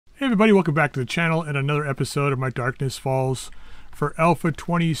Hey everybody, welcome back to the channel and another episode of my Darkness Falls for Alpha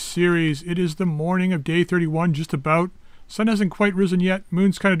 20 series. It is the morning of day 31, just about. Sun hasn't quite risen yet.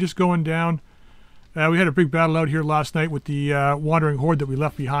 Moon's kind of just going down. We had a big battle out here last night with the wandering horde that we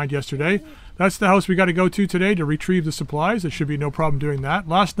left behind yesterday. That's the house we got to go to today to retrieve the supplies. There should be no problem doing that.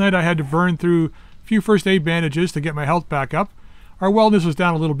 Last night I had to burn through a few first aid bandages to get my health back up. Our wellness was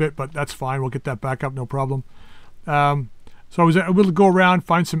down a little bit, but that's fine. We'll get that back up, no problem. So I was able to go around,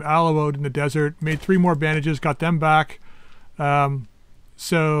 find some aloe out in the desert, made 3 more bandages, got them back.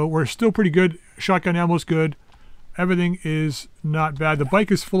 So we're still pretty good. Shotgun ammo's good. Everything is not bad. The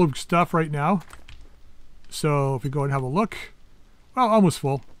bike is full of stuff right now. So if we go and have a look, well, almost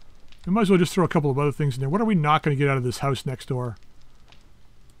full. We might as well just throw a couple of other things in there. What are we not going to get out of this house next door?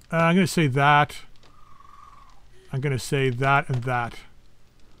 I'm going to say that. I'm going to say that and that.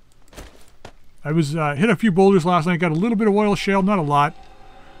 I was hit a few boulders last night, got a little bit of oil shale, not a lot.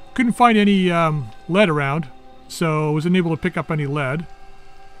 Couldn't find any lead around, so wasn't able to pick up any lead,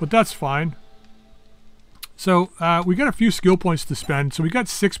 but that's fine. So we got a few skill points to spend, so we got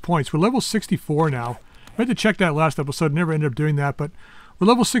 6 points. We're level 64 now. I had to check that last episode, never ended up doing that, but we're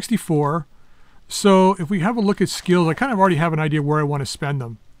level 64. So if we have a look at skills, I kind of already have an idea where I want to spend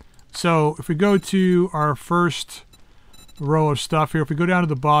them. So if we go to our first row of stuff here, if we go down to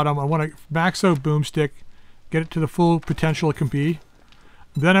the bottom, I want to max out boomstick, get it to the full potential it can be.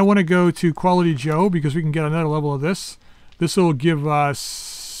 Then I want to go to Quality Joe because we can get another level of this. This will give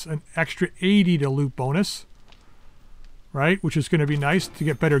us an extra 80 to loot bonus, right? Which is going to be nice to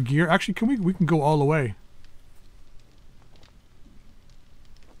get better gear. Actually, we can go all the way.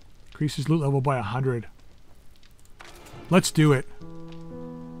 Increases loot level by 100. Let's do it.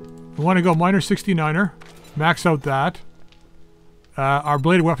 We want to go minor 69er, max out that. Our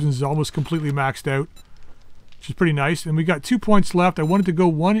bladed weapons is almost completely maxed out, which is pretty nice. And we got 2 points left. I wanted to go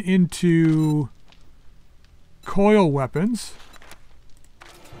one into coil weapons.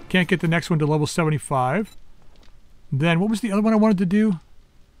 Can't get the next one to level 75. Then what was the other one I wanted to do?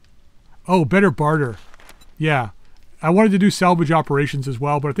 Oh, better barter. Yeah. I wanted to do salvage operations as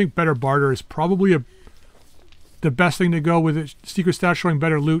well, but I think better barter is probably the best thing to go with it. Secret stash showing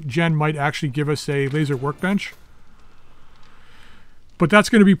better loot. Jen might actually give us a laser workbench. But that's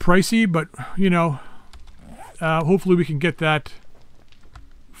going to be pricey, but, you know, hopefully we can get that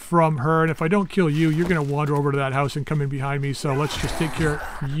from her. And if I don't kill you, you're going to wander over to that house and come in behind me. So let's just take care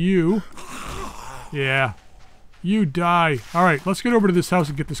of you. Yeah. You die. All right, let's get over to this house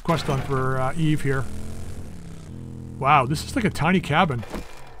and get this quest done for Eve here. Wow, this is like a tiny cabin.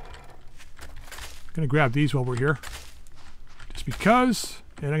 I'm going to grab these while we're here. Just because.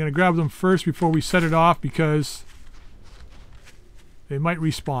 And I'm going to grab them first before we set it off because they might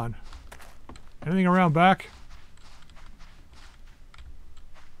respawn. Anything around back?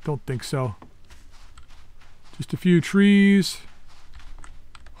 Don't think so. Just a few trees.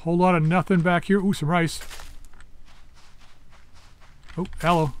 Whole lot of nothing back here. Ooh, some rice. Oh,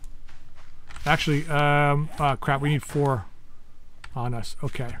 hello. Actually, crap, we need 4 on us.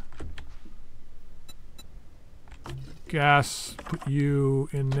 Okay. Gas, put you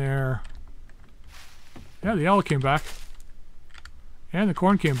in there. Yeah, the owl came back. And the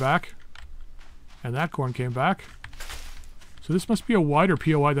corn came back. And that corn came back. So this must be a wider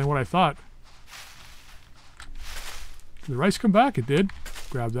POI than what I thought. Did the rice come back? It did.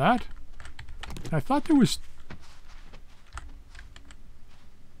 Grab that. I thought there was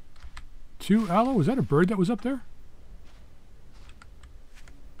 2 aloe. Was that a bird that was up there?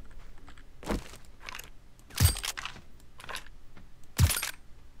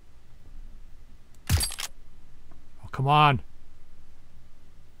 Oh, come on.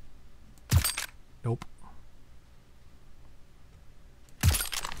 Nope.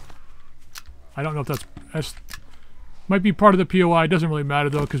 I don't know if that's might be part of the POI. It doesn't really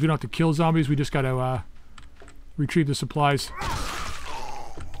matter though because we don't have to kill zombies. We just got to retrieve the supplies.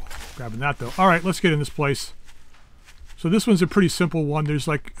 Grabbing that though. All right, let's get in this place. So this one's a pretty simple one. There's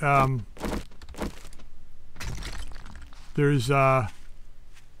like there's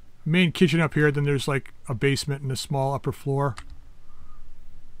main kitchen up here. Then there's like a basement and a small upper floor.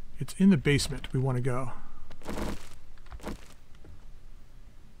 It's in the basement we want to go.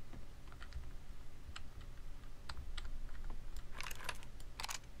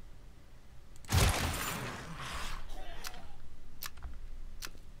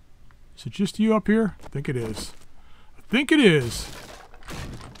 Is it just you up here? I think it is. I think it is.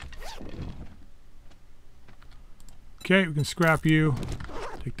 Okay, we can scrap you.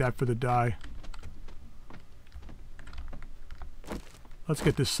 Take that for the dye. Let's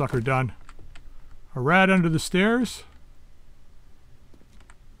get this sucker done. A rat under the stairs.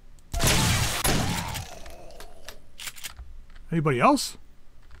 Anybody else?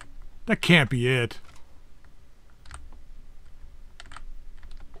 That can't be it.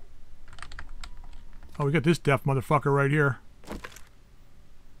 Oh, we got this deaf motherfucker right here.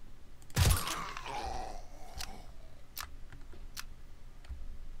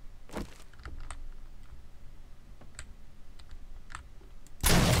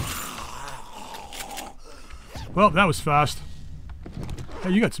 Well, that was fast.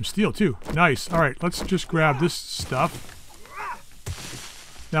 Hey, you got some steel too. Nice. Alright, let's just grab this stuff.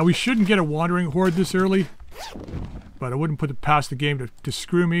 Now, we shouldn't get a wandering horde this early, but I wouldn't put it past the game to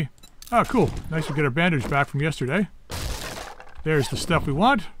screw me. Oh, cool. Nice to get our bandage back from yesterday. There's the stuff we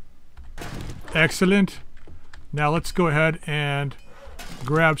want. Excellent. Now, let's go ahead and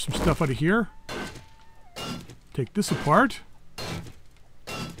grab some stuff out of here. Take this apart.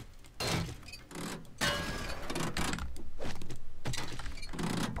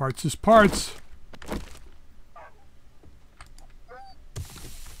 Parts is parts.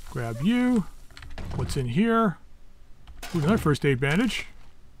 Grab you. What's in here? Ooh, another first aid bandage.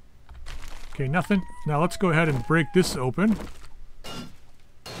 Okay, nothing. Now let's go ahead and break this open. I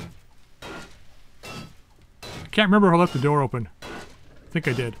can't remember if I left the door open. I think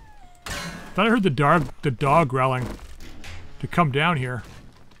I did. Thought I heard the dog growling to come down here.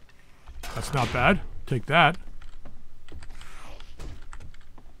 That's not bad. Take that.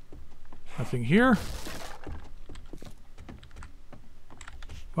 Nothing here.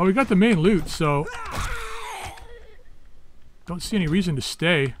 Well, we got the main loot, so don't see any reason to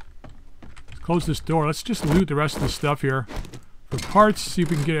stay. Let's close this door. Let's just loot the rest of the stuff here. For parts, see if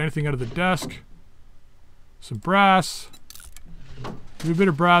we can get anything out of the desk. Some brass. Every bit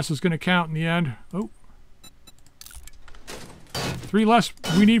of brass is going to count in the end. Oh. 3 less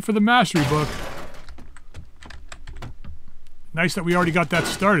we need for the mastery book. Nice that we already got that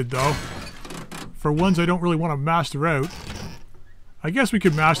started, though. For ones I don't really want to master out. I guess we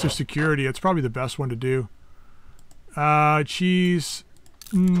could master security. It's probably the best one to do. Cheese.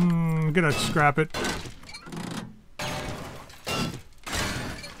 I'm gonna scrap it.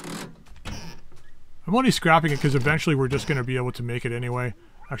 I'm only scrapping it because eventually we're just gonna be able to make it anyway.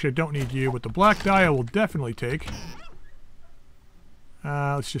 Actually, I don't need you, but the black dye I will definitely take.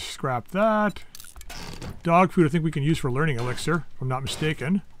 Let's just scrap that. Dog food I think we can use for learning elixir, if I'm not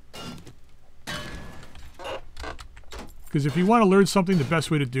mistaken. Because if you want to learn something, the best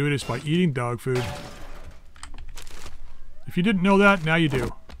way to do it is by eating dog food. If you didn't know that, now you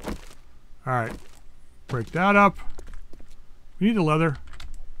do. Alright. Break that up. We need the leather.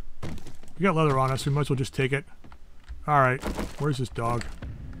 We got leather on us, we might as well just take it. Alright. Where's this dog?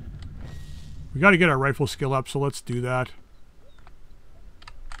 We got to get our rifle skill up, so let's do that.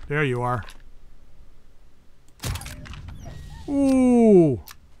 There you are. Ooh!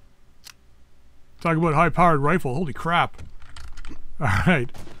 Talk about high-powered rifle. Holy crap.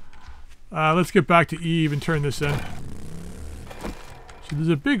 Alright. Let's get back to Eve and turn this in. So there's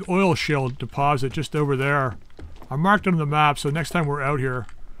a big oil shale deposit just over there. I marked it on the map, so next time we're out here,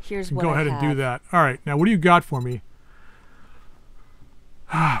 we can go ahead and do that. Alright, now what do you got for me?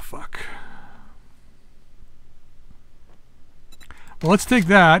 Ah, fuck. Well, let's take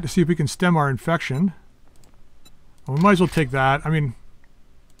that to see if we can stem our infection. Well, we might as well take that. I mean,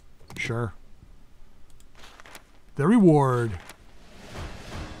 sure. The reward.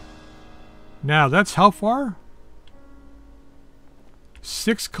 Now, that's how far?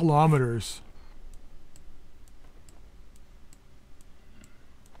 6 kilometers.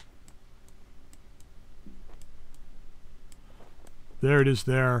 There it is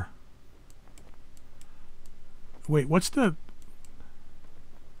there. Wait, what's the...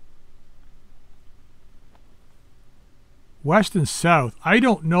 West and south. I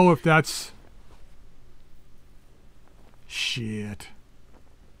don't know if that's... Shit.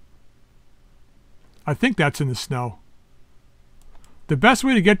 I think that's in the snow. The best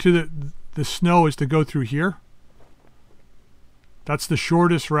way to get to the snow is to go through here. That's the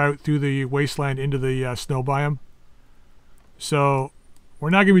shortest route through the wasteland into the snow biome. So, we're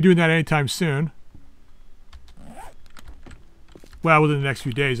not going to be doing that anytime soon. Well, within the next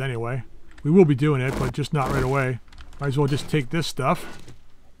few days anyway. We will be doing it, but just not right away. Might as well just take this stuff.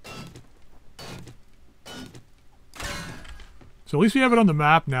 So at least we have it on the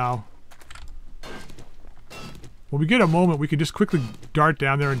map now. When we get a moment, we can just quickly dart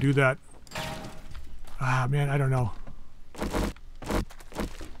down there and do that. Ah, man, I don't know.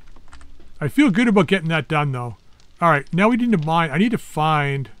 I feel good about getting that done, though. Alright, now we need to mine. I need to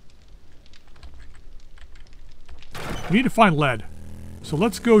find... We need to find lead. So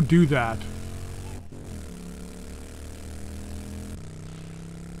let's go do that.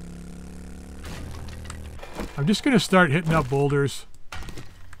 I'm just going to start hitting up boulders.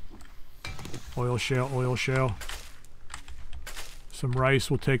 Oil shale, oil shale. Some rice,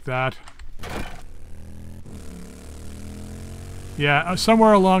 we'll take that. Yeah,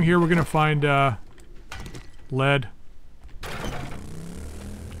 somewhere along here we're going to find lead.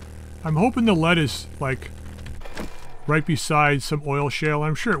 I'm hoping the lead is like right beside some oil shale.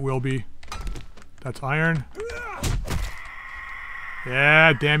 I'm sure it will be. That's iron.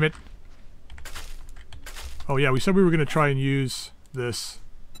 Yeah, damn it. Oh yeah, we said we were going to try and use this.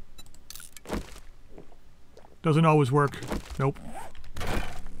 Doesn't always work. Nope.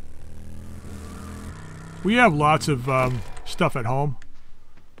 We have lots of stuff at home.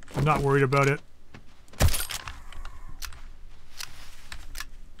 I'm not worried about it.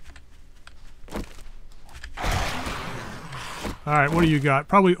 Alright, what do you got?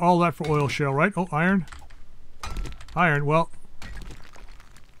 Probably all that for oil shale, right? Oh, iron. Iron, well.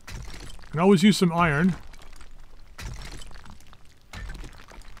 Can always use some iron.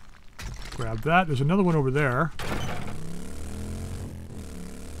 Grab that. There's another one over there.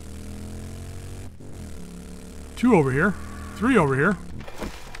 Two over here. Three over here.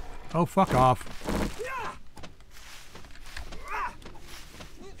 Oh, fuck off.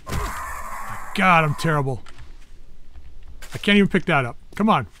 God, I'm terrible. I can't even pick that up. Come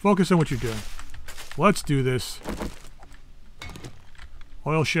on, focus on what you're doing. Let's do this.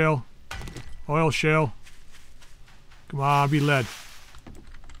 Oil shale. Oil shale. Come on, be lead.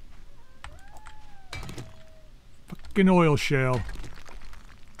 Fucking oil shale.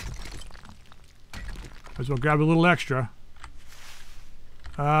 Might as well grab a little extra.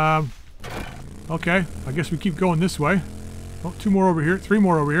 Okay, I guess we keep going this way. Oh, two more over here, three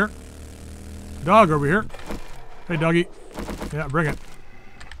more over here. Dog over here. Hey, doggy. Yeah, bring it.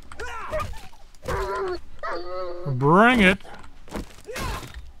 Bring it.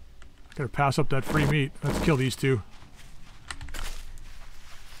 Gotta pass up that free meat. Let's kill these two.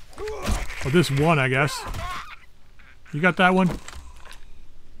 Oh, this one, I guess. You got that one?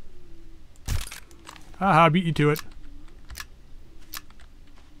 Haha, beat you to it.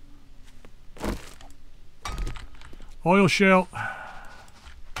 Oil shale.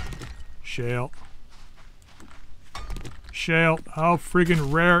 Shale. Shale. How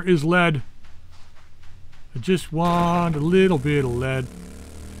friggin' rare is lead? I just want a little bit of lead.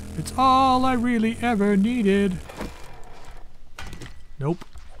 It's all I really ever needed. Nope.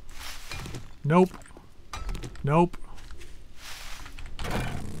 Nope. Nope.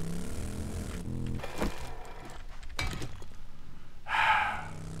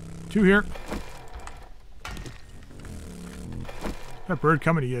 Two here. That bird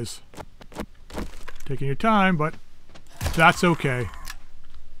coming he is. Taking your time, but that's okay.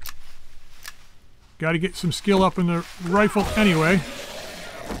 Got to get some skill up in the rifle anyway.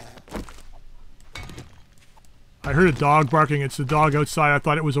 I heard a dog barking. It's the dog outside. I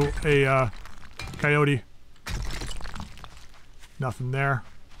thought it was a coyote. Nothing there.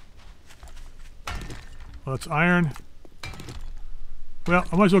 Well, it's iron. Well,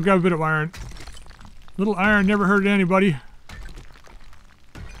 I might as well grab a bit of iron. Little iron never hurt anybody.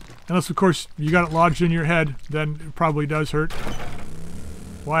 Unless, of course, you got it lodged in your head, then it probably does hurt.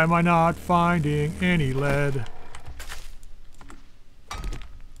 Why am I not finding any lead?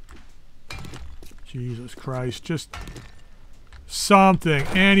 Jesus Christ, just something,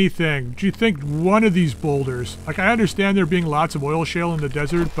 anything. Do you think one of these boulders, like I understand there being lots of oil shale in the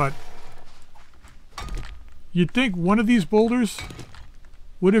desert, but you'd think one of these boulders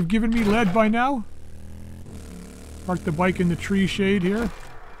would have given me lead by now? Park the bike in the tree shade here.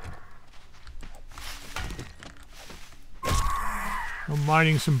 I'm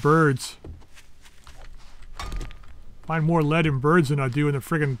mining some birds. Find more lead in birds than I do in the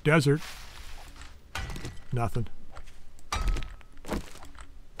friggin' desert. Nothing.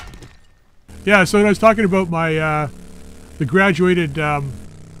 Yeah, so I was talking about my the graduated map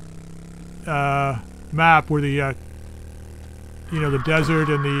where the you know, the desert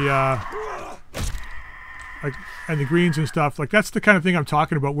and the like and the greens and stuff. Like that's the kind of thing I'm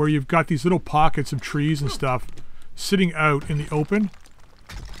talking about, where you've got these little pockets of trees and stuff sitting out in the open,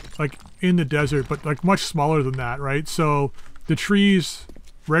 like in the desert, but like much smaller than that, right? So the trees,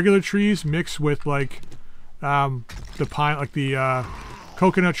 regular trees, mix with like the pine, like the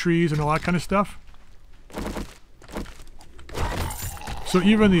coconut trees and all that kind of stuff. So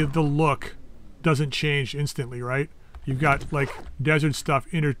even the look doesn't change instantly, right? You've got like desert stuff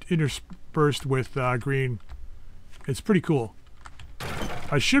interspersed with green. It's pretty cool.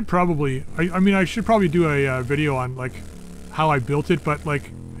 I should probably, I mean, I should probably do a video on like how I built it, but like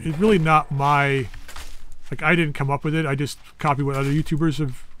it's really not my, like I didn't come up with it. I just copied what other YouTubers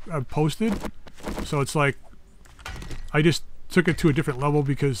have posted. So it's like I just took it to a different level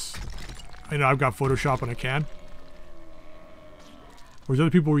because I know I've got Photoshop and I can. Whereas other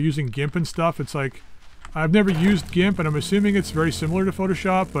people were using GIMP and stuff, it's like, I've never used GIMP and I'm assuming it's very similar to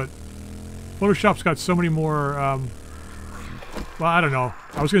Photoshop, but Photoshop's got so many more, well, I don't know.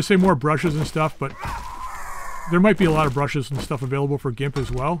 I was going to say more brushes and stuff, but there might be a lot of brushes and stuff available for GIMP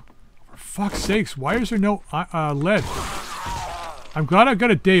as well. For fuck's sakes, why is there no lead? I'm glad I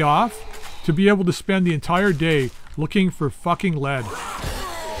got a day off to be able to spend the entire day looking for fucking lead.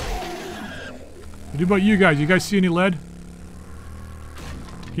 What about you guys? You guys see any lead?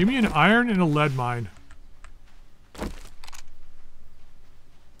 Give me an iron and a lead mine.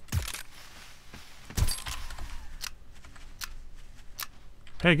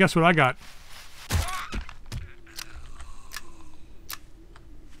 Hey, guess what I got?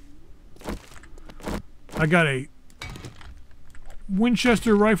 I got a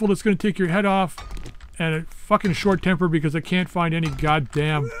Winchester rifle that's going to take your head off, and a fucking short temper because I can't find any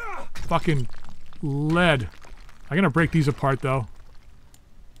goddamn fucking lead. I'm going to break these apart though.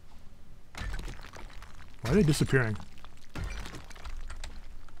 Why are they disappearing?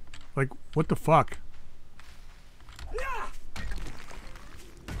 Like, what the fuck?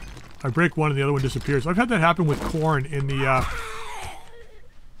 I break one and the other one disappears. I've had that happen with corn in the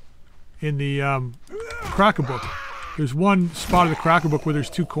Cracker Book. There's one spot of the Cracker Book where there's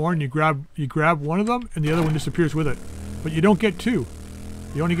two corn. You grab one of them and the other one disappears with it. But you don't get two.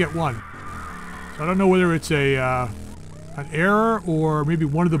 You only get one. So I don't know whether it's a an error or maybe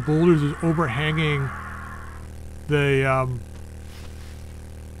one of the boulders is overhanging the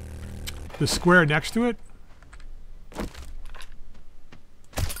square next to it.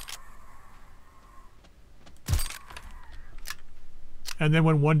 And then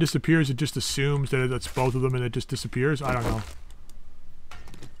when one disappears, it just assumes that it's both of them and it just disappears. I don't know.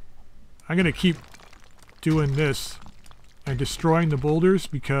 I'm going to keep doing this and destroying the boulders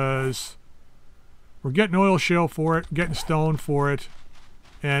because we're getting oil shale for it, getting stone for it.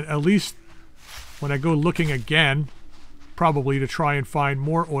 And at least when I go looking again, probably to try and find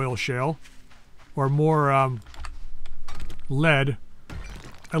more oil shale or more lead,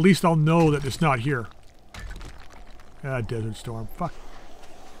 at least I'll know that it's not here. Ah, Desert Storm. Fuck.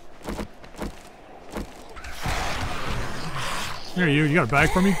 Here you got a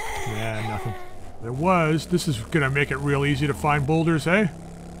bag for me? Yeah, nothing. There was. This is gonna make it real easy to find boulders, eh?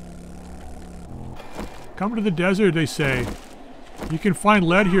 Come to the desert, they say. You can find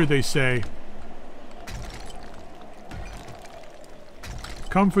lead here, they say.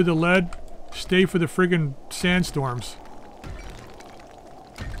 Come for the lead, stay for the friggin' sandstorms.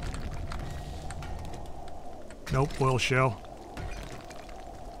 Nope, oil shale.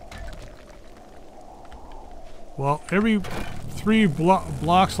 Well, every 3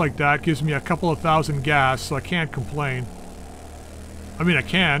 blocks like that gives me a couple of thousand gas, so I can't complain. I mean, I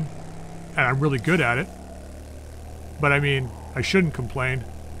can, and I'm really good at it. But I mean, I shouldn't complain.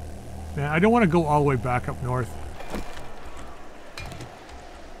 Man, I don't want to go all the way back up north.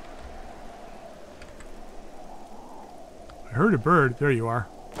 I heard a bird. There you are.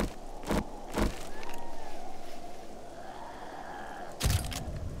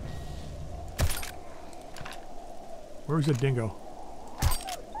 Where's the dingo?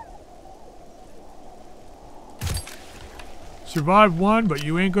 Survived 1, but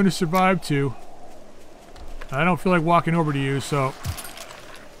you ain't going to survive 2. I don't feel like walking over to you, so...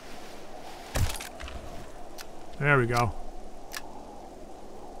 There we go.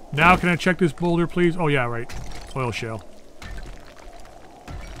 Now can I check this boulder, please? Oh yeah, right. Oil shale.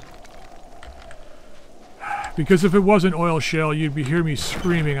 Because if it wasn't oil shale, you'd be hearing me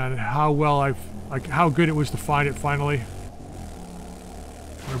screaming on how well like how good it was to find it finally.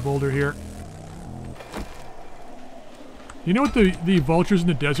 Another boulder here. You know what the vultures in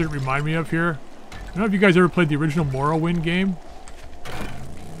the desert remind me of here? I don't know if you guys ever played the original Morrowind game.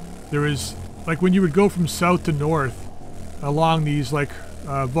 There is, like when you would go from south to north along these like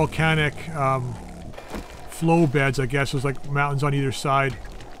volcanic flow beds, I guess, there's like mountains on either side.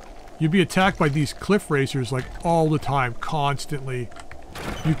 You'd be attacked by these cliff racers like all the time, constantly.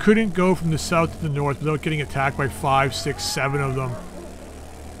 You couldn't go from the south to the north without getting attacked by 5, 6, 7 of them.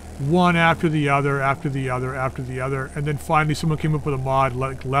 One after the other, after the other, after the other. And then finally someone came up with a mod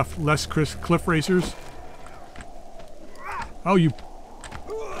like less cliff racers. Oh, you...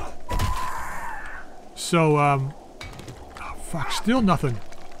 So, oh, fuck, still nothing.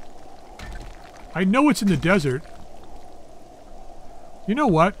 I know it's in the desert. You know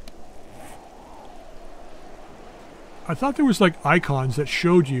what? I thought there was like icons that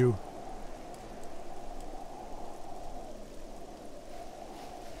showed you.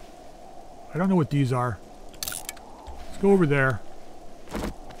 I don't know what these are. go over there.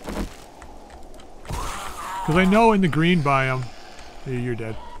 Because I know in the green biome... You're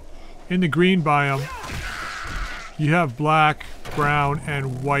dead. In the green biome, you have black, brown,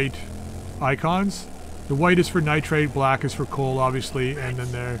 and white icons. The white is for nitrate, black is for coal, obviously, and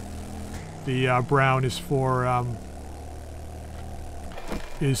then the brown is for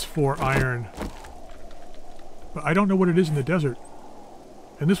iron. But I don't know what it is in the desert.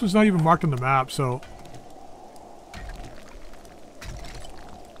 And this was not even marked on the map, so...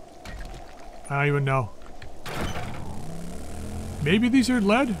 I don't even know. Maybe these are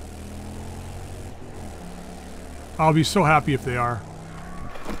lead? I'll be so happy if they are.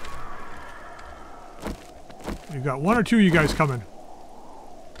 You've got one or two of you guys coming.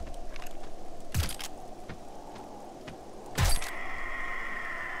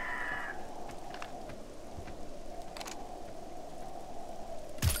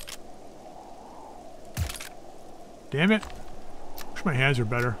 Damn it. Wish my hands are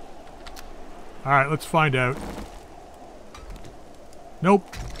better. Alright, let's find out.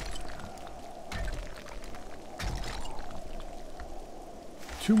 Nope.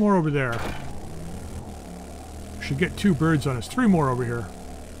 Two more over there. Should get two birds on us. Three more over here.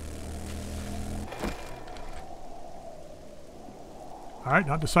 Alright,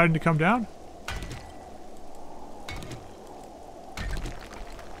 not deciding to come down.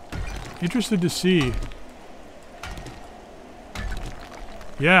 Interested to see.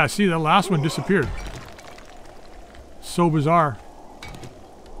 Yeah, see, that last one disappeared. So bizarre.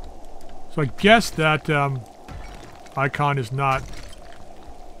 So I guess that icon is not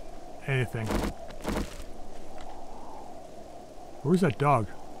anything. Where's that dog?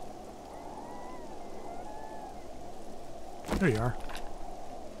 There you are.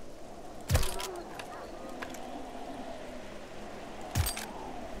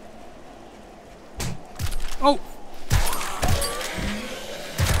 Oh!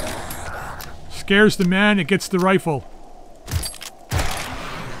 Scares the man, it gets the rifle.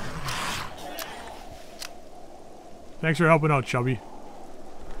 Thanks for helping out, Chubby.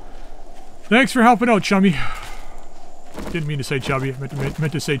 Thanks for helping out, Chummy. Didn't mean to say Chubby.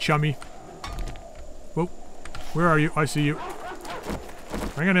 Meant to say Chummy. Whoa. Where are you? I see you.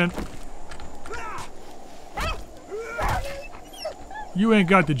 Bring it in. You ain't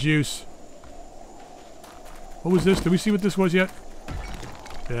got the juice. What was this? Did we see what this was yet?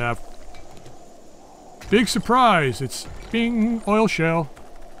 Yeah. Big surprise! It's bing, oil shell.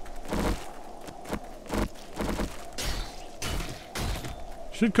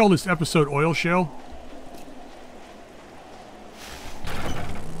 Should call this episode Oil Shell.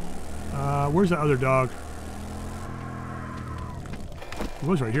 Where's that other dog? He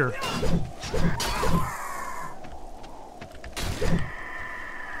was right here.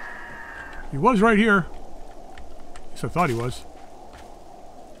 He was right here. At least I thought he was.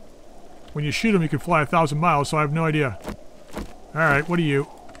 When you shoot him, you can fly 1,000 miles, so I have no idea. Alright, what are you?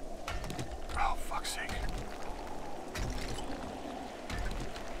 Oh, fuck's sake.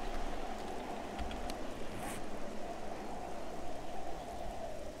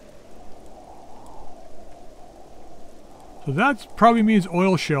 So that probably means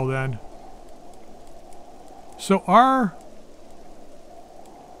oil shell then. So our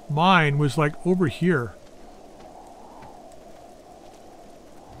mine was like over here.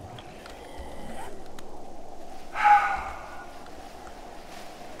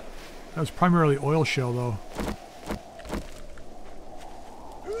 That was primarily oil shell though.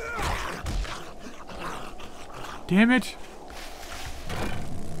 Damn it!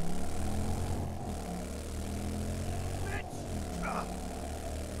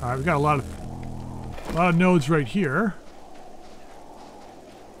 Alright, we got a lot of nodes right here.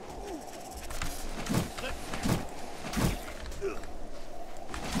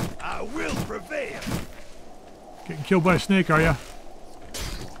 I will prevail. Getting killed by a snake, are ya?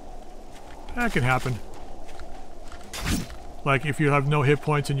 That can happen. Like if you have no hit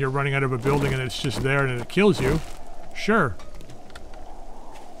points and you're running out of a building and it's just there and it kills you. Sure.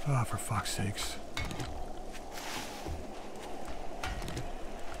 Oh, for fuck's sakes.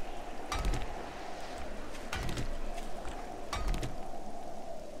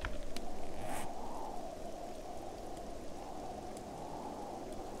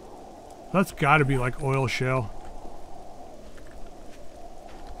 That's gotta be like oil shell.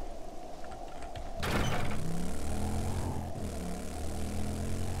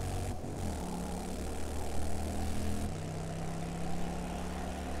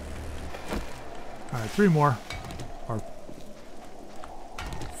 Alright, 3 more. Or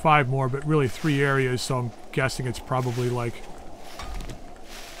 5 more, but really 3 areas, so I'm guessing it's probably like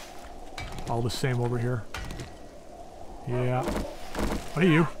all the same over here. Yeah. What are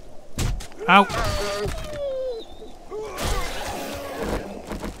you? Ow!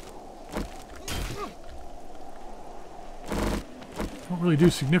 Don't really do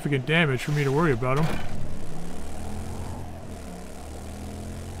significant damage for me to worry about them.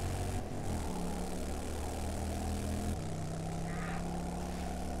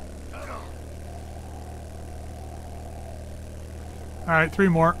 Alright, 3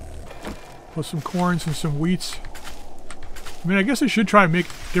 more. Plus some corns and some wheats. I mean, I guess I should try and make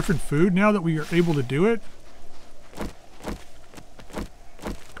different food now that we are able to do it.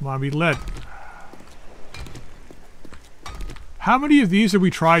 Come on, be lead. How many of these have we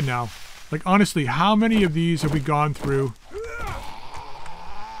tried now? Like, honestly, how many of these have we gone through?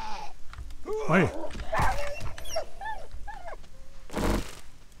 Hey.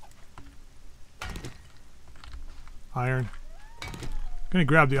 Iron. Gonna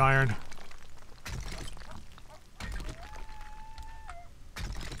grab the iron.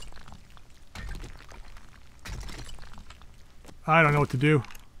 I don't know what to do.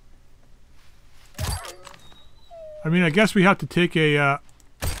 I mean, I guess we have to take a,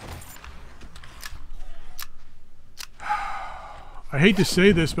 I hate to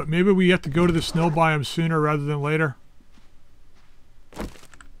say this, but maybe we have to go to the snow biome sooner rather than later.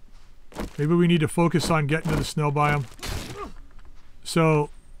 Maybe we need to focus on getting to the snow biome. So,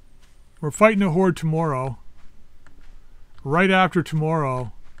 we're fighting a horde tomorrow. Right after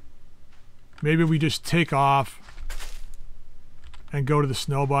tomorrow, maybe we just take off and go to the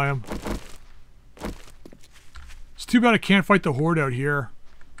snow biome. It's too bad I can't fight the horde out here.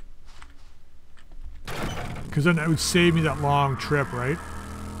 Because then that would save me that long trip, right?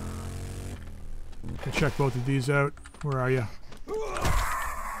 I'll check both of these out. Where are you?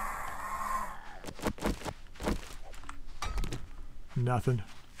 Nothing.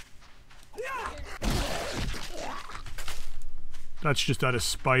 That's just out of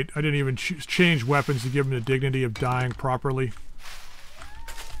spite. I didn't even change weapons to give them the dignity of dying properly.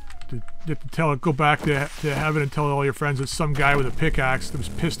 You have to tell it, go back to heaven and tell all your friends that some guy with a pickaxe that was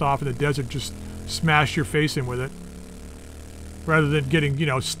pissed off in the desert just smashed your face in with it. Rather than getting, you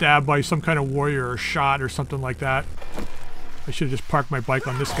know, stabbed by some kind of warrior or shot or something like that. I should have just parked my bike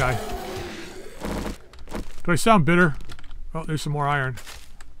on this guy. Do I sound bitter? Oh, there's some more iron.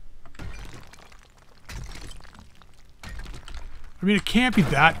 I mean, it can't be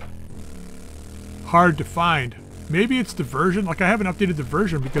that hard to find. Maybe it's the version. Like, I haven't updated the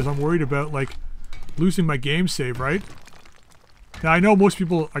version because I'm worried about, like, losing my game save, right? Now, I know most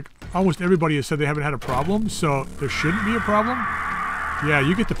people, like, almost everybody has said they haven't had a problem, so there shouldn't be a problem. Yeah,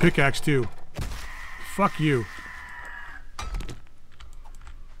 you get the pickaxe, too. Fuck you.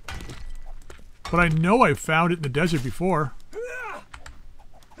 But I know I found it in the desert before.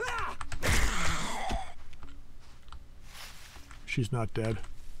 She's not dead.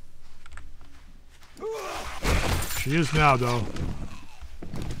 She is now, though.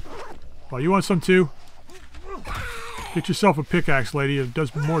 Well, you want some too? Get yourself a pickaxe, lady. It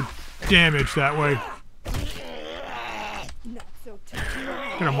does more damage that way.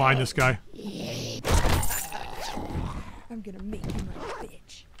 I'm gonna mine this guy. I'm gonna make you my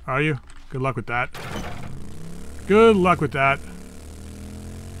bitch. Are you? Good luck with that. Good luck with that.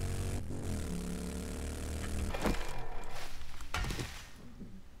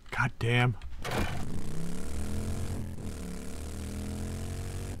 God damn.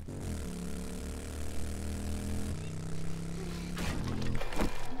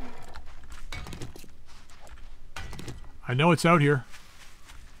 I know it's out here.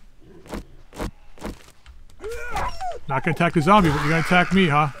 Not gonna attack the zombie, but you're gonna attack me,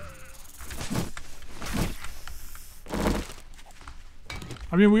 huh?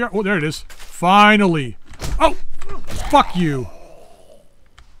 I mean, we are. Oh, there it is. Finally. Oh! Fuck you.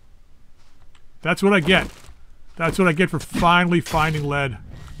 That's what I get. That's what I get for finally finding lead.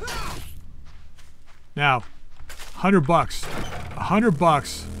 Now, $100.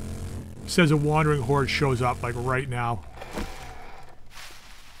 $100 says a wandering horde shows up, like, right now.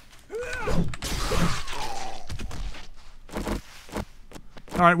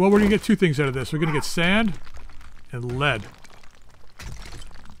 Alright, well, we're going to get 2 things out of this. We're going to get sand and lead.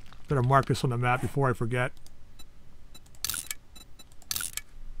 Better mark this on the map before I forget.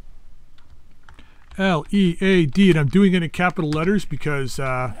 L-E-A-D, and I'm doing it in capital letters because,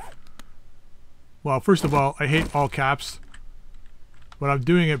 well, first of all, I hate all caps. But I'm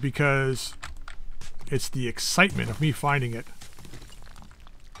doing it because it's the excitement of me finding it.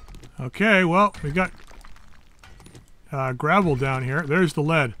 Okay, well, we got gravel down here. There's the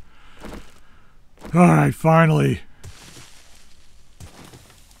lead. Alright, finally.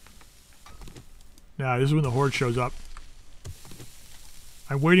 Now, this is when the horde shows up.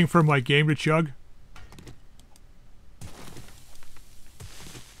 I'm waiting for my game to chug.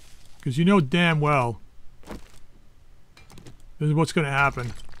 Because you know damn well this is what's going to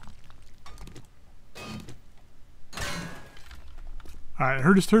happen. Alright,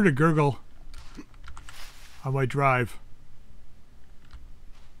 I just heard a gurgle on my drive.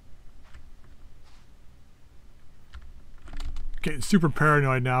 Getting super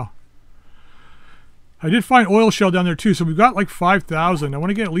paranoid now. I did find oil shell down there too, so we've got like 5,000. I want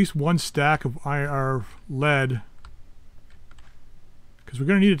to get at least one stack of our lead. Because we're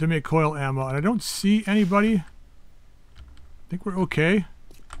going to need it to make coil ammo. And I don't see anybody. I think we're okay.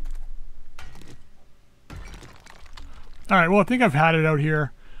 Alright, well I think I've had it out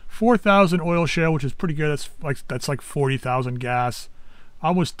here. 4,000 oil shale, which is pretty good. That's like 40,000 gas.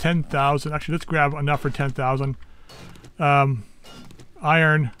 Almost 10,000. Actually, let's grab enough for 10,000.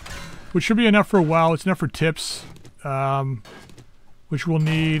 Iron, which should be enough for a while. It's enough for tips, which we'll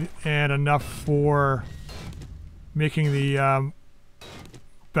need, and enough for making the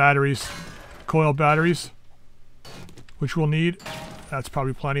batteries, coil batteries, which we'll need. That's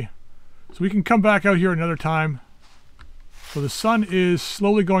probably plenty. So we can come back out here another time. So the sun is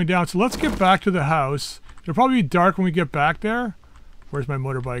slowly going down. So let's get back to the house. It'll probably be dark when we get back there. Where's my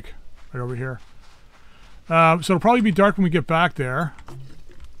motorbike? Right over here. So it'll probably be dark when we get back there.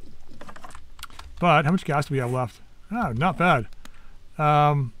 But how much gas do we have left? Oh, not bad.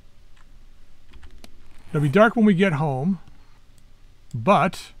 It'll be dark when we get home.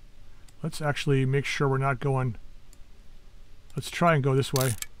 But let's actually make sure we're not going... Let's try and go this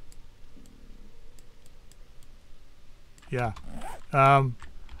way. Yeah.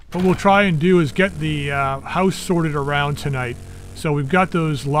 What we'll try and do is get the house sorted around tonight. So we've got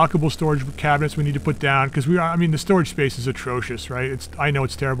those lockable storage cabinets we need to put down because I mean the storage space is atrocious, right? I know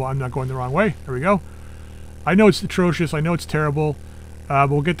it's terrible. I'm not going the wrong way. There we go. I know it's atrocious. I know it's terrible. But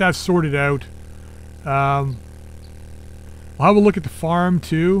we'll get that sorted out. We'll have a look at the farm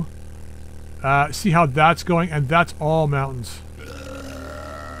too. See how that's going, and that's all mountains.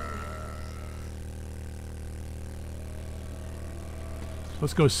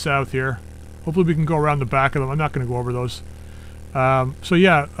 Let's go south here. Hopefully we can go around the back of them. I'm not going to go over those. So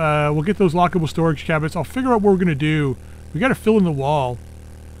yeah, we'll get those lockable storage cabinets. I'll figure out what we're going to do. We got to fill in the wall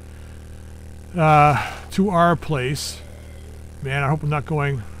to our place. Man, I hope I'm not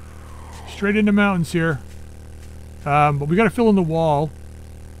going straight into mountains here. But we got to fill in the wall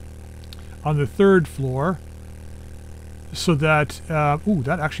on the 3rd floor so that, ooh,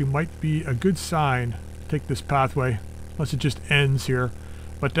 that actually might be a good sign. Take this pathway, unless it just ends here.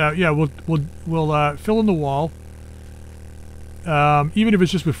 But yeah, we'll fill in the wall, even if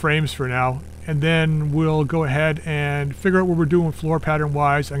it's just with frames for now, and then we'll go ahead and figure out what we're doing floor pattern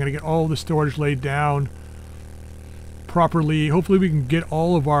wise. I'm gonna get all the storage laid down properly. Hopefully we can get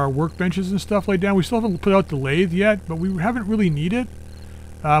all of our workbenches and stuff laid down. We still haven't put out the lathe yet, but we haven't really need it.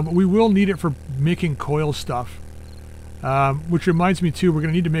 But we will need it for making coil stuff. Which reminds me too, we're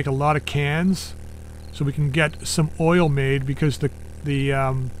gonna need to make a lot of cans so we can get some oil made, because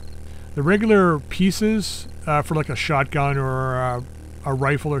the regular pieces for like a shotgun or a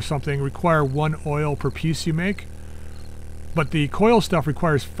rifle or something require 1 oil per piece you make, but the coil stuff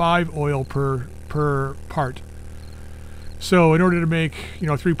requires 5 oil per part. So in order to make, you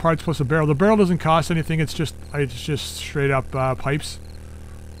know, 3 parts plus a barrel, the barrel doesn't cost anything. It's just straight up pipes.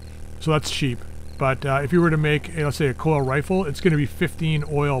 So that's cheap. But if you were to make, let's say, a coil rifle, it's going to be 15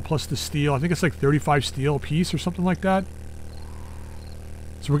 oil plus the steel. I think it's like 35 steel a piece or something like that.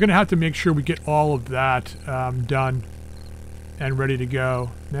 So we're going to have to make sure we get all of that done and ready to go.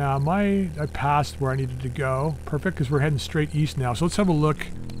 Now, I passed where I needed to go. Perfect, because we're heading straight east now. So let's have a look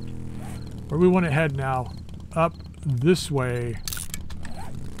where we want to head now. Up this way.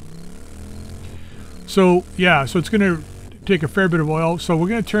 So, yeah, so it's going to take a fair bit of oil. So we're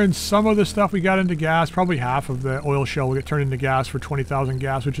going to turn some of the stuff we got into gas. Probably half of the oil shell will get turned into gas for 20,000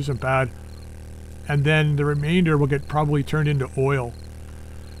 gas, which isn't bad. And then the remainder will get probably turned into oil.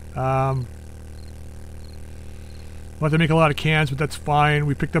 We'll have to make a lot of cans, but that's fine.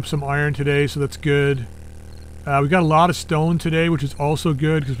 We picked up some iron today, so that's good. We got a lot of stone today, which is also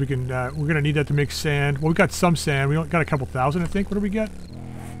good because we can. We're gonna need that to make sand. Well, we got some sand. We got a couple thousand, I think. What do we get?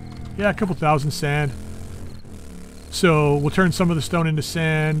 Yeah, a couple thousand sand. So we'll turn some of the stone into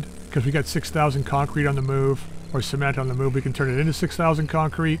sand because we got 6,000 concrete on the move, or cement on the move. We can turn it into 6,000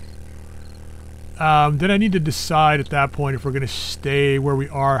 concrete. Then I need to decide at that point if we're going to stay where we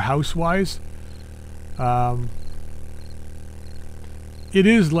are house-wise. It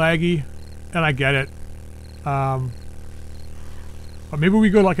is laggy, and I get it. But maybe we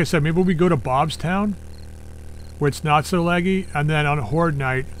go, like I said, maybe we go to Bobstown where it's not so laggy, and then on a horde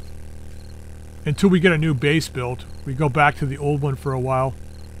night, until we get a new base built, we go back to the old one for a while.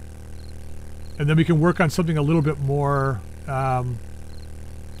 And then we can work on something a little bit more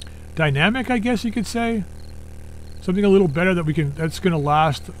dynamic, I guess you could say. Something a little better that's going to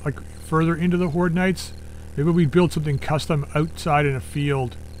last like further into the horde nights. Maybe we build something custom outside in a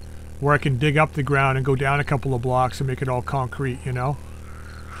field where I can dig up the ground and go down a couple of blocks and make it all concrete, you know?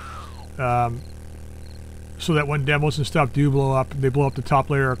 So that when demos and stuff do blow up, they blow up the top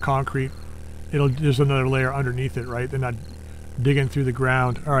layer of concrete, there's another layer underneath it, right? They're not digging through the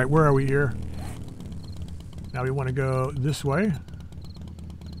ground. All right, where are we here? Now we want to go this way.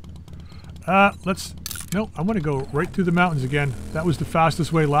 No, I want to go right through the mountains again. That was the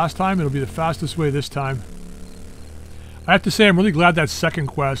fastest way last time. It'll be the fastest way this time. I have to say, I'm really glad that second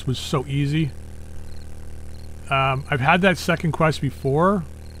quest was so easy. I've had that second quest before,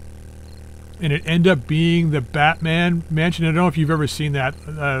 and it ended up being the Batman mansion. I don't know if you've ever seen that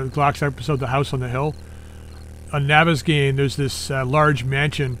Glock's episode, The House on the Hill. On Nava's game, there's this large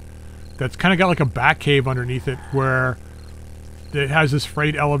mansion that's kind of got like a bat cave underneath it, where it has this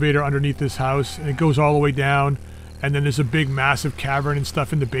freight elevator underneath this house, and it goes all the way down, and then there's a big massive cavern and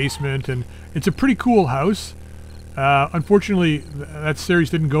stuff in the basement, and it's a pretty cool house. Unfortunately, that series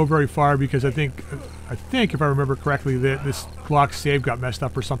didn't go very far because I think if I remember correctly, that this Glock save got messed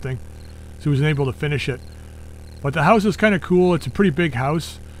up or something, so he wasn't able to finish it. But the house is kind of cool. It's a pretty big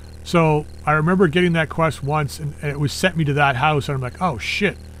house. So I remember getting that quest once, and it was sent me to that house, and I'm like, oh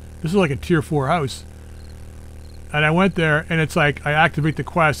shit, this is like a tier 4 house. And I went there, and it's like, I activate the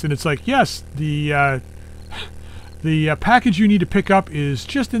quest, and it's like, yes, the package you need to pick up is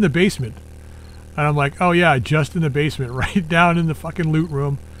just in the basement. And I'm like, oh yeah, just in the basement, right down in the fucking loot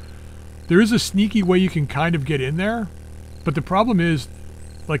room. There is a sneaky way you can kind of get in there, but the problem is,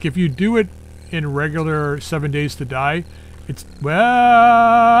 like, if you do it in regular 7 Days to Die, it's,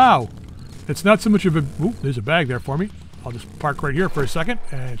 wow, it's not so much of a, ooh, there's a bag there for me. I'll just park right here for a second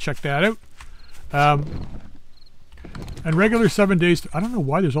and check that out. And regular 7 days, I don't know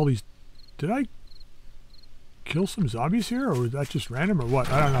why there's all these, did I kill some zombies here, or was that just random, or what?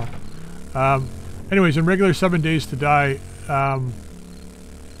 I don't know. Anyways, in regular 7 Days to Die,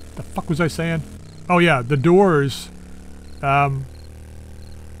 the fuck was I saying? Oh yeah, the doors,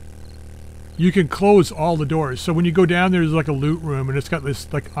 you can close all the doors. So when you go down, there's like a loot room, and it's got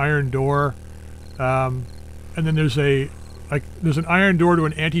this like iron door, and then there's an iron door to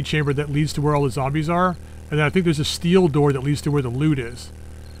an antechamber that leads to where all the zombies are, and then I think there's a steel door that leads to where the loot is.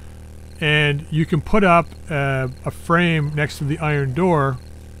 And you can put up a frame next to the iron door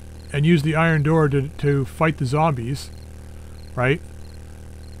and use the iron door to fight the zombies, right?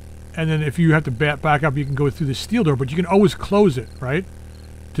 And then if you have to back up, you can go through the steel door, but you can always close it, right?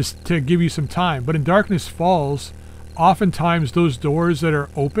 Just to give you some time. But in Darkness Falls, oftentimes those doors that are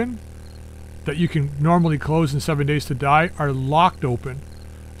open, that you can normally close in 7 Days to Die, are locked open.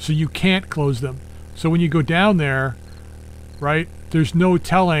 So you can't close them. So when you go down there, right, there's no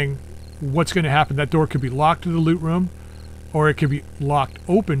telling what's going to happen. That door could be locked to the loot room, or it could be locked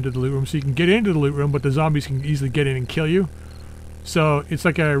open to the loot room, so you can get into the loot room, but the zombies can easily get in and kill you. So it's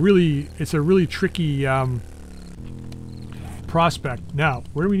like a really tricky prospect. Now,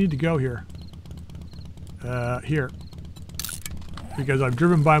 where do we need to go here? Here. Because I've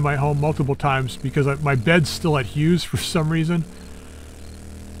driven by my home multiple times because my bed's still at Hughes for some reason.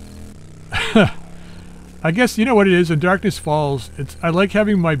 I guess, you know what it is, in Darkness Falls, I like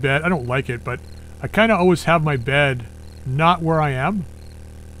having my bed, I don't like it, but I kind of always have my bed not where I am.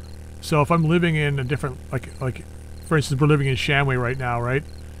 So if I'm living in a different, like for instance, we're living in Shamway right now, right?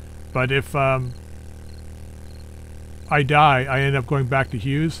 But if I die, I end up going back to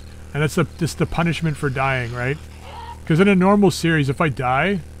Hughes, and that's the punishment for dying, right? Because in a normal series, if I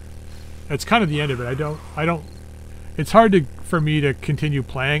die, that's kind of the end of it. I don't, it's hard for me to continue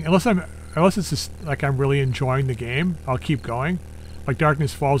playing, unless it's just like I'm really enjoying the game, I'll keep going. Like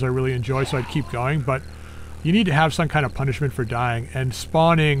Darkness Falls I really enjoy, so I'd keep going, but you need to have some kind of punishment for dying, and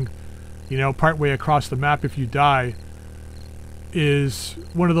spawning, you know, partway across the map if you die is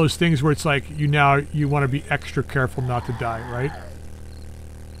one of those things where it's like you want to be extra careful not to die, right?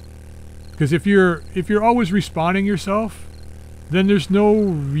 Because if you're always respawning yourself, then there's no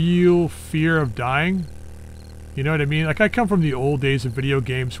real fear of dying. You know what I mean? Like, I come from the old days of video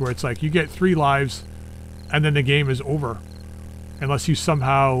games where it's like you get 3 lives and then the game is over. Unless you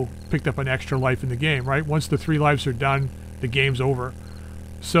somehow picked up an extra life in the game, right? Once the 3 lives are done, the game's over.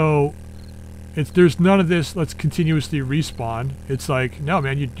 So there's none of this, let's continuously respawn. It's like, no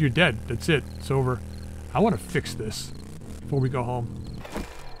man, you're dead. That's it. It's over. I want to fix this before we go home.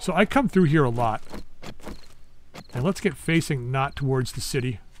 So I come through here a lot. And let's get facing not towards the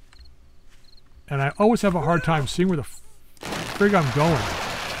city. And I always have a hard time seeing where the frig I'm going.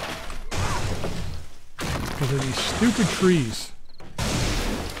 Because of these stupid trees.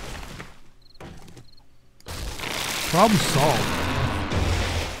 Problem solved.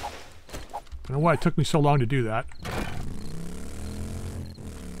 I don't know why it took me so long to do that.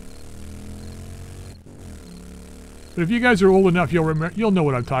 But if you guys are old enough, you'll know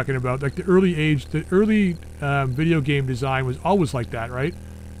what I'm talking about. Like the early video game design was always like that, right?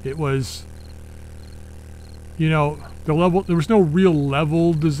 It was, you know, there was no real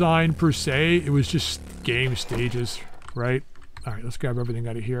level design per se. It was just game stages, right? All right, let's grab everything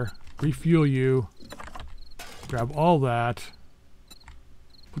out of here. Refuel you. Grab all that.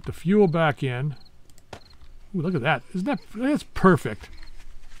 Put the fuel back in. Ooh, look at that. That's perfect.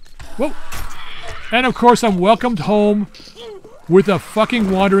 Whoa. And of course I'm welcomed home with a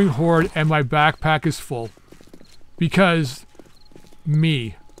fucking wandering horde and my backpack is full. Because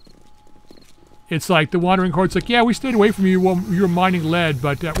me. It's like the wandering horde's like, yeah, we stayed away from you while you were mining lead,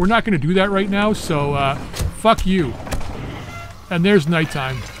 but we're not going to do that right now, so fuck you. And there's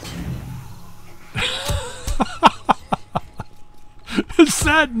nighttime. Is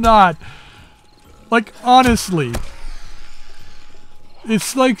that not? Like, honestly.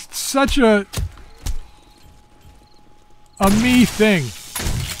 It's like such a me thing.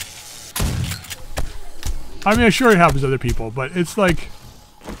 I mean, I'm sure it happens to other people, but it's like,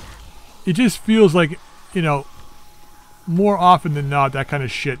 it just feels like, you know, more often than not, that kind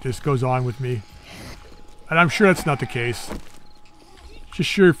of shit just goes on with me. And I'm sure that's not the case. It just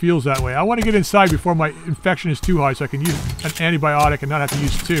sure feels that way. I want to get inside before my infection is too high so I can use an antibiotic and not have to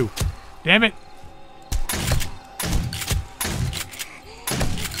use two. Damn it!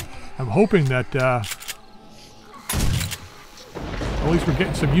 I'm hoping that, at least we're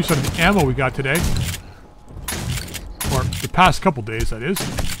getting some use out of the ammo we got today. Or the past couple days, that is.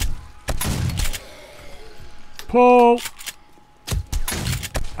 Pull!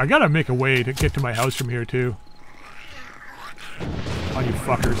 I gotta make a way to get to my house from here, too. Oh, you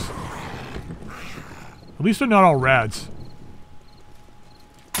fuckers. At least they're not all rads.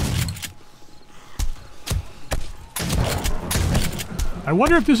 I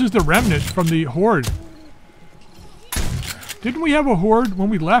wonder if this is the remnant from the horde. Didn't we have a horde when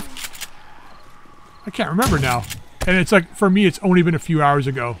we left? I can't remember now. And it's like, for me, it's only been a few hours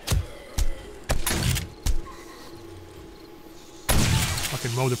ago.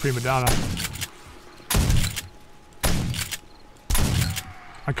 Fucking mow the prima donna.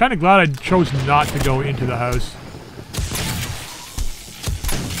 I'm kind of glad I chose not to go into the house.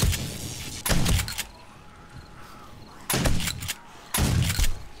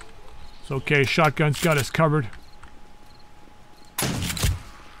 It's okay, shotgun's got us covered.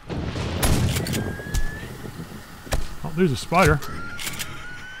 Oh, there's a spider.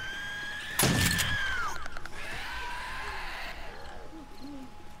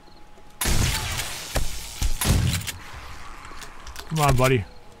 Come on, buddy.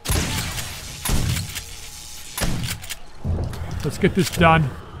 Let's get this done.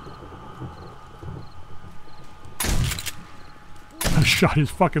 I shot his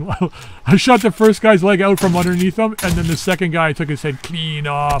fucking... I shot the first guy's leg out from underneath him, and then the second guy took his head clean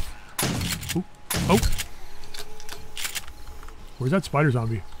off. Ooh. Oh. Where's that spider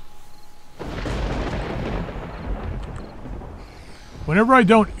zombie? Whenever I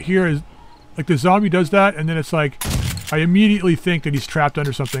don't hear his... Like, the zombie does that, and then it's like... I immediately think that he's trapped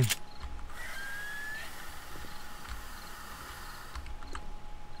under something.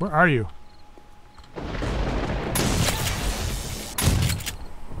 Where are you? I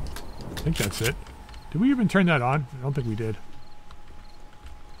think that's it. Did we even turn that on? I don't think we did.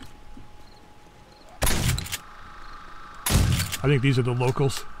 I think these are the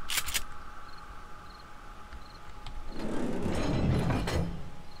locals.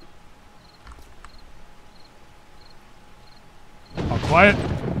 All quiet.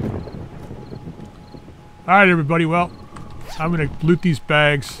 Alright, everybody. Well, I'm going to loot these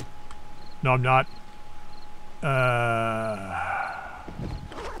bags. No, I'm not.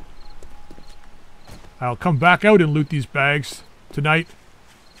 I'll come back out and loot these bags tonight.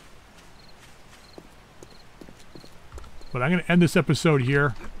 But I'm going to end this episode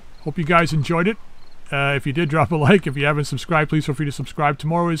here. Hope you guys enjoyed it. If you did, drop a like. If you haven't subscribed, please feel free to subscribe.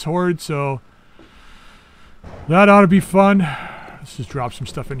 Tomorrow is Horde, so that ought to be fun. Let's just drop some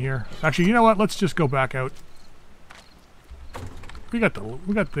stuff in here. Actually, you know what? Let's just go back out. We got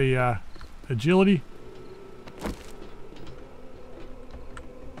the agility.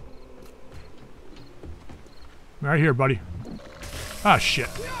 Right here, buddy. Ah, shit.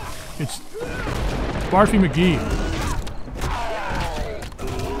 It's... Barfy McGee.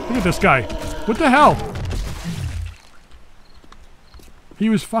 Look at this guy. What the hell? He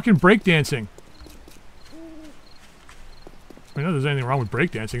was fucking breakdancing. I know there's anything wrong with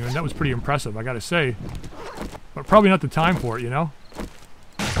breakdancing, and that was pretty impressive, I gotta say. But probably not the time for it, you know?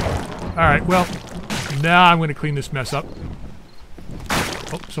 Alright, well, now I'm gonna clean this mess up.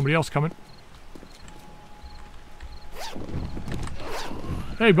 Oh, somebody else coming.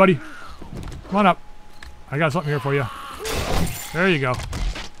 Hey, buddy. Come on up. I got something here for you. There you go.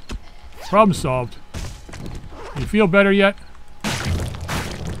 Problem solved. You feel better yet?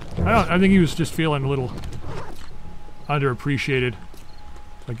 I think he was just feeling a little underappreciated.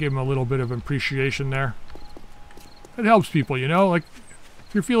 I gave him a little bit of appreciation there. It helps people, you know? Like,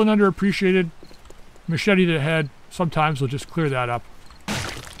 if you're feeling underappreciated, machete to the head, sometimes we'll just clear that up.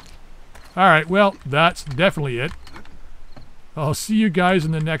 Alright, well, that's definitely it. I'll see you guys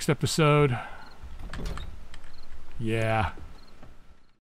in the next episode. Yeah.